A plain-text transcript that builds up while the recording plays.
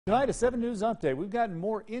Tonight, a 7 News update. We've gotten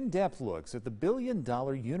more in-depth looks at the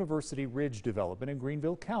billion-dollar University Ridge development in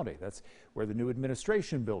Greenville County. That's where the new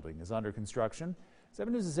administration building is under construction.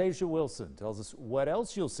 7 News' Asia Wilson tells us what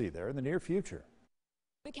else you'll see there in the near future.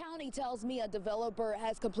 The county tells me a developer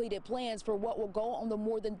has completed plans for what will go on the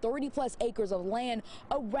more than 30-plus acres of land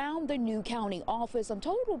around the new county office. I'm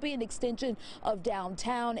told it will be an extension of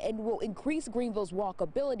downtown and will increase Greenville's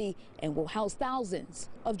walkability and will house thousands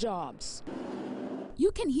of jobs. You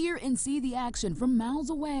can hear and see the action from miles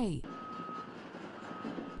away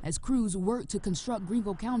as crews work to construct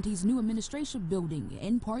Greenville County's new administration building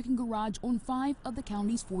and parking garage on 5 of the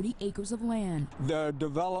county's 40 acres of land. The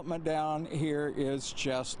development down here is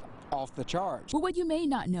just off the charts. But what you may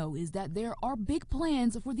not know is that there are big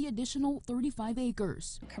plans for the additional 35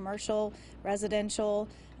 acres. Commercial, residential,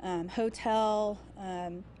 hotel,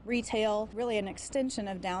 retail, really an extension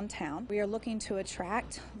of downtown. We are looking to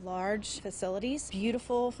attract large facilities,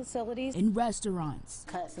 beautiful facilities. And restaurants.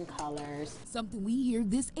 Cuts and colors. Something we hear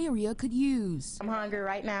this area could use. I'm hungry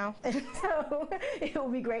right now, so it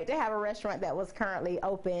would be great to have a restaurant that was currently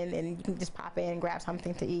open and you can just pop in, grab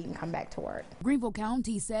something to eat and come back to work. Greenville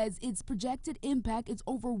County says its projected impact is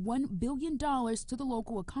over $1 billion to the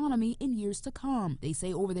local economy in years to come. They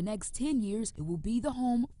say over the next 10 years, it will be the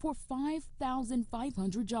home for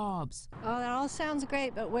 5,500 jobs. Oh, that all sounds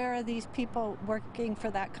great, but where are these people working for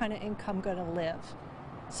that kind of income going to live?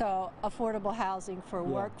 So affordable housing for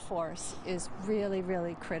workforce is really,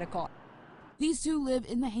 really critical. These two live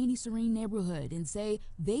in the Haney-Serene neighborhood and say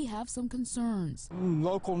they have some concerns.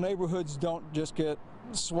 Local neighborhoods don't just get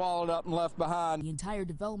swallowed up and left behind. The entire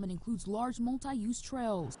development includes large multi-use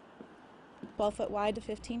trails. 12-foot wide to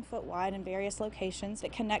 15-foot wide in various locations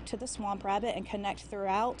that connect to the Swamp Rabbit and connect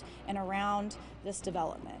throughout and around this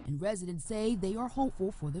development. And residents say they are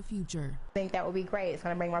hopeful for the future. I think that would be great. It's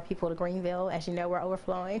going to bring more people to Greenville. As you know, we're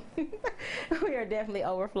overflowing. We are definitely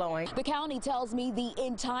overflowing. The county tells me the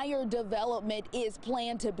entire development is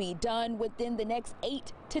planned to be done within the next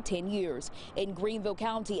 8 to 10 years. In Greenville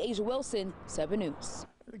County, Asia Wilson, 7 News.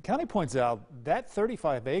 The county points out that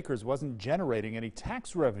 35 acres wasn't generating any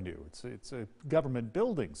tax revenue. It's a government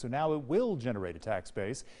building, so now it will generate a tax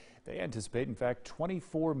base. They anticipate, in fact,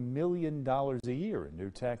 $24 million a year in new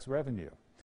tax revenue.